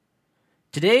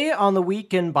Today on the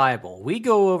Weekend Bible, we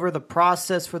go over the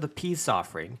process for the peace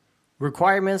offering,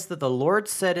 requirements that the Lord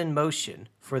set in motion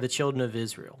for the children of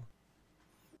Israel.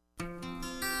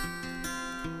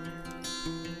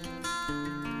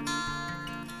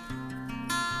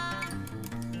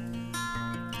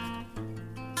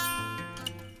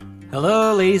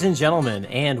 Hello, ladies and gentlemen,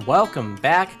 and welcome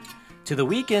back to the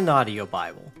Weekend Audio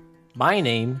Bible. My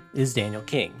name is Daniel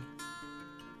King.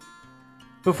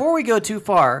 Before we go too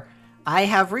far, I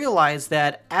have realized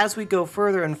that as we go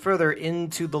further and further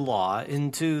into the law,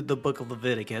 into the book of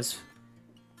Leviticus,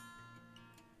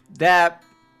 that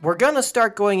we're going to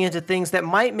start going into things that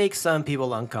might make some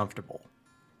people uncomfortable.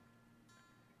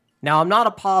 Now, I'm not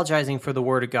apologizing for the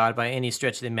Word of God by any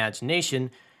stretch of the imagination.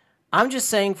 I'm just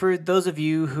saying for those of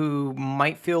you who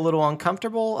might feel a little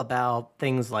uncomfortable about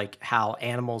things like how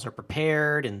animals are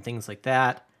prepared and things like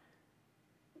that,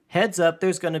 heads up,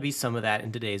 there's going to be some of that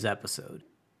in today's episode.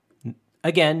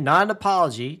 Again, not an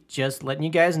apology, just letting you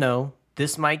guys know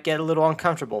this might get a little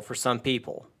uncomfortable for some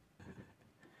people.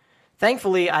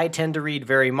 Thankfully, I tend to read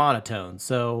very monotone,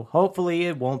 so hopefully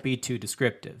it won't be too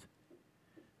descriptive.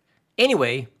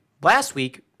 Anyway, last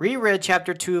week, we read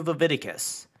chapter 2 of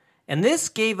Leviticus, and this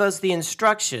gave us the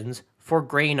instructions for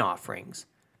grain offerings,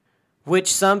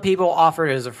 which some people offered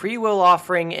as a free will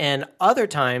offering and other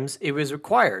times it was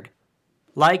required.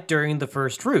 Like during the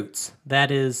first fruits,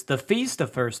 that is, the Feast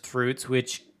of First Fruits,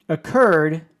 which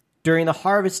occurred during the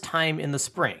harvest time in the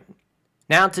spring.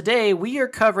 Now today we are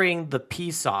covering the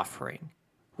peace offering,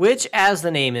 which, as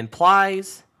the name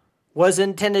implies, was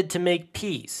intended to make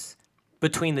peace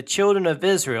between the children of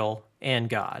Israel and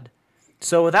God.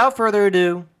 So without further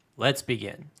ado, let's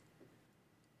begin.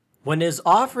 When his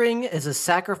offering is a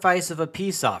sacrifice of a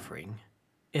peace offering,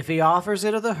 if he offers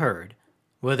it of the herd,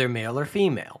 whether male or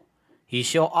female, he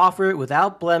shall offer it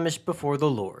without blemish before the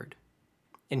Lord.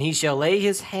 And he shall lay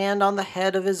his hand on the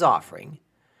head of his offering,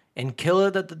 and kill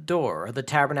it at the door of the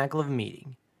tabernacle of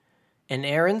meeting. And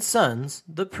Aaron's sons,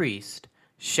 the priest,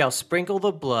 shall sprinkle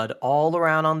the blood all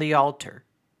around on the altar.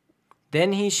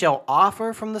 Then he shall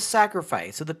offer from the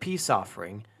sacrifice of the peace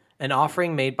offering an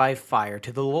offering made by fire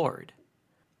to the Lord.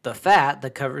 The fat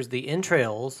that covers the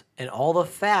entrails, and all the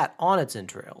fat on its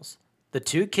entrails, the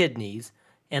 2 kidneys,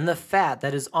 and the fat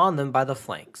that is on them by the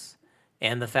flanks,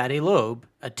 and the fatty lobe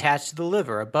attached to the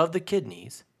liver above the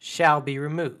kidneys shall be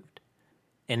removed.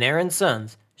 And Aaron's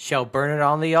sons shall burn it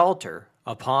on the altar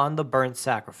upon the burnt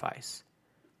sacrifice,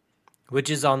 which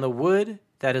is on the wood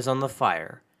that is on the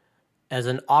fire, as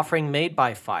an offering made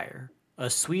by fire, a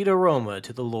sweet aroma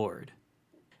to the Lord.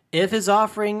 If his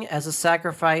offering as a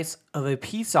sacrifice of a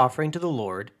peace offering to the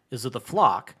Lord is of the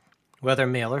flock, whether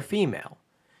male or female,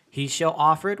 he shall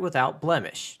offer it without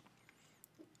blemish.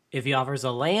 If he offers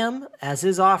a lamb as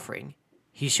his offering,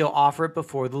 he shall offer it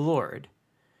before the Lord.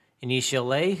 And he shall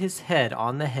lay his head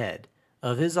on the head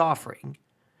of his offering,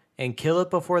 and kill it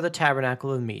before the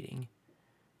tabernacle of meeting.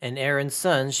 And Aaron's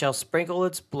sons shall sprinkle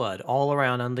its blood all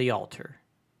around on the altar.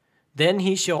 Then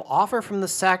he shall offer from the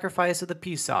sacrifice of the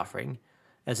peace offering,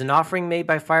 as an offering made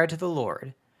by fire to the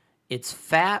Lord, its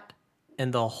fat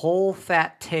and the whole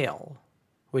fat tail,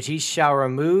 which he shall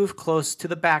remove close to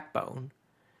the backbone,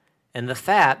 and the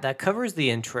fat that covers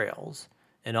the entrails,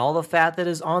 and all the fat that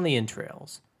is on the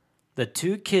entrails, the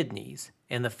 2 kidneys,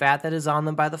 and the fat that is on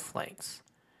them by the flanks,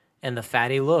 and the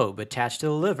fatty lobe attached to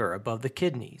the liver above the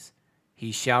kidneys,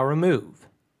 he shall remove.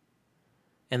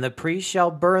 And the priest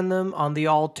shall burn them on the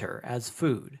altar as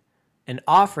food, an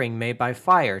offering made by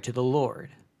fire to the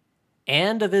Lord.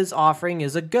 And of his offering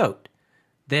is a goat,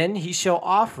 then he shall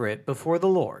offer it before the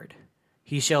Lord.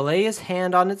 He shall lay his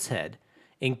hand on its head,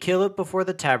 and kill it before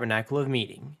the tabernacle of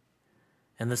meeting.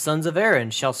 And the sons of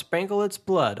Aaron shall sprinkle its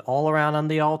blood all around on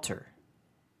the altar.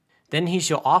 Then he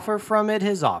shall offer from it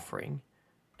his offering,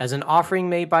 as an offering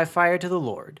made by fire to the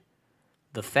Lord,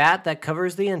 the fat that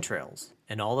covers the entrails,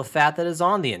 and all the fat that is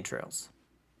on the entrails,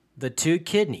 the 2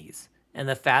 kidneys, and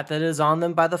the fat that is on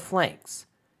them by the flanks,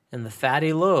 and the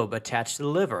fatty lobe attached to the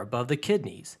liver above the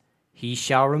kidneys, he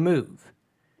shall remove.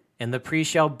 And the priest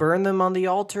shall burn them on the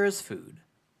altar as food,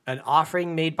 an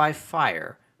offering made by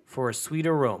fire for a sweet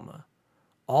aroma.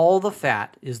 All the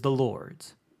fat is the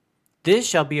Lord's. This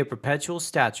shall be a perpetual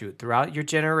statute throughout your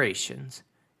generations,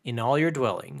 in all your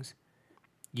dwellings.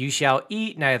 You shall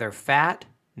eat neither fat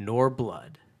nor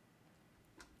blood.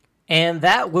 And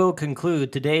that will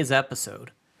conclude today's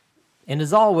episode. And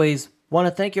as always, want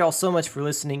to thank you all so much for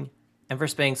listening and for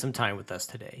spending some time with us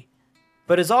today.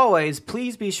 But as always,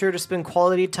 please be sure to spend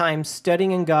quality time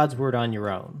studying in God's Word on your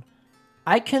own.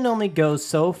 I can only go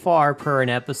so far per an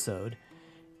episode,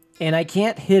 and I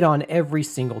can't hit on every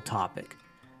single topic.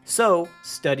 So,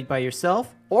 study by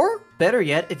yourself, or better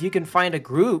yet, if you can find a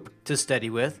group to study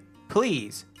with,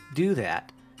 please do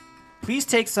that. Please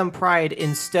take some pride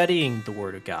in studying the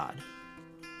Word of God.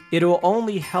 It will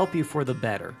only help you for the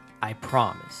better, I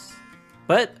promise.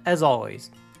 But as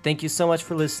always, thank you so much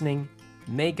for listening.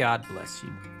 May God bless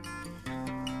you.